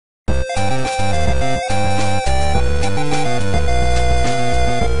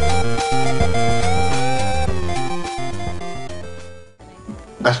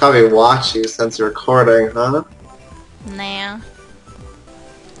probably watch you since you're recording, huh? Nah.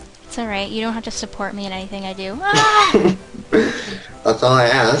 It's alright, you don't have to support me in anything I do. Ah! That's all I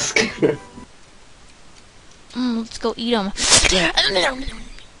ask. Let's go eat them.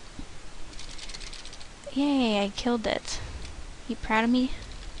 Yay, I killed it. You proud of me?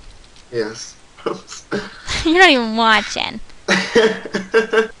 Yes. You're not even watching.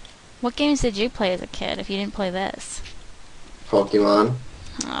 What games did you play as a kid if you didn't play this? Pokemon.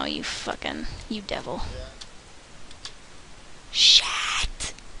 Oh, you devil.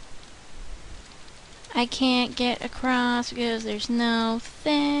 Shit! I can't get across because there's no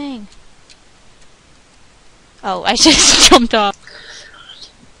thing. Oh, I just jumped off.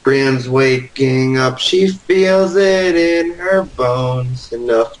 Brienne's waking up, she feels it in her bones,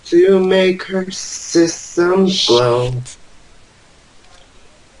 enough to make her system glow.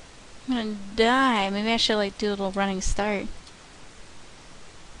 I'm gonna die. Maybe I should like do a little running start.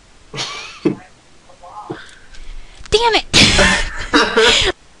 Damn it!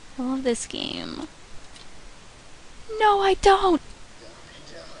 I love this game. No, I don't!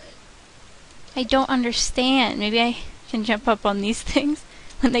 I don't understand. Maybe I can jump up on these things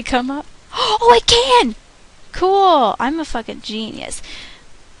when they come up. Oh, I can! Cool! I'm a fucking genius.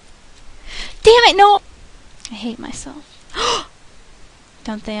 Damn it, no! I hate myself.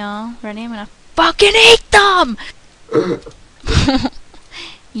 Don't they all? Ready? I'm gonna fucking hate them!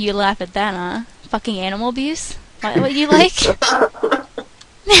 You laugh at that, huh? Fucking animal abuse? What you like?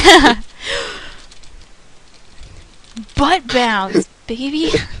 Butt bounce,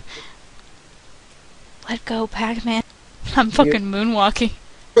 baby! Let go, PACMAN. I'm fucking moonwalking.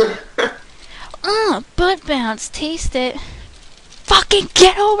 Butt bounce, taste it. Fucking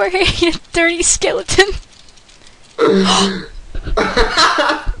get over here, you dirty skeleton!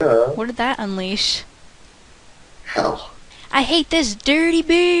 What did that unleash? Hell. I hate this dirty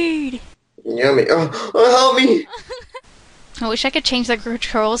bird! Yummy. Oh, help me! I wish I could change the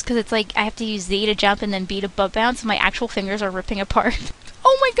controls because it's like I have to use Z to jump and then B to butt bounce and my actual fingers are ripping apart.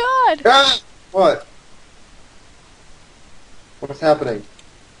 Oh my god! Ah! What? What's happening?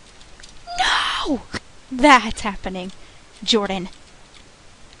 No! That's happening. Jordan.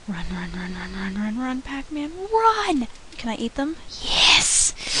 Run, run, run, run, run, run, run, PACMAN, run! Can I eat them?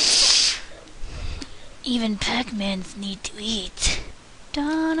 Yes! Even PACMANs need to eat.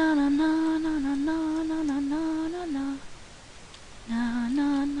 Da na na na na na na na na na na na. Na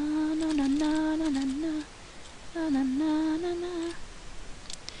na na na na na na na na na na na na.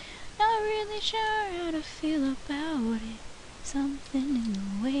 Not really sure how to feel about it. Something in the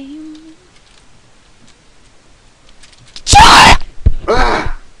way you move.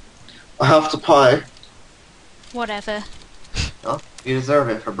 Ah! I have to pie. Whatever. Well, you deserve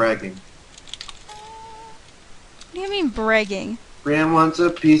it for bragging. What do you mean bragging? Brienne wants a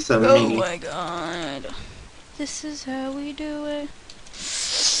piece of me. Oh my god. This is how we do it.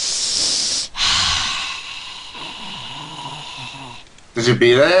 Did you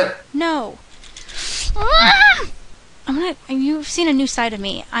beat it? No. You've seen a new side of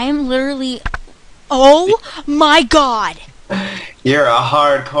me. I am literally... Oh my god! You're a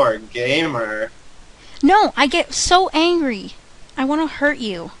hardcore gamer. No, I get so angry. I want to hurt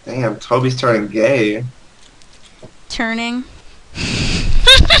you. Damn, Toby's turning gay. Turning.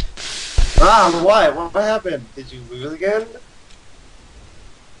 Ah, what? What happened? Did you lose again?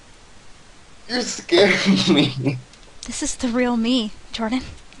 You're scaring me. This is the real me, Jordan.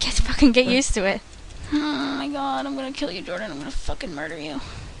 Fucking get used to it. Oh my god, I'm gonna kill you, Jordan. I'm gonna fucking murder you.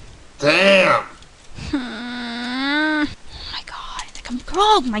 Damn. Oh my god, I think I'm...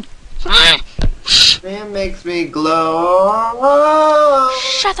 Oh my... It makes me glow.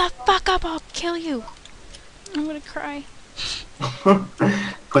 Shut the fuck up, I'll kill you. I'm gonna cry.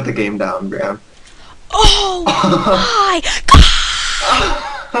 Put the game down, Brienne. Oh my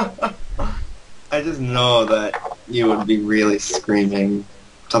god! I just know that you would be really screaming.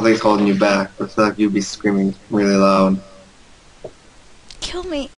 Something's holding you back. I feel like you'd be screaming really loud. Kill me.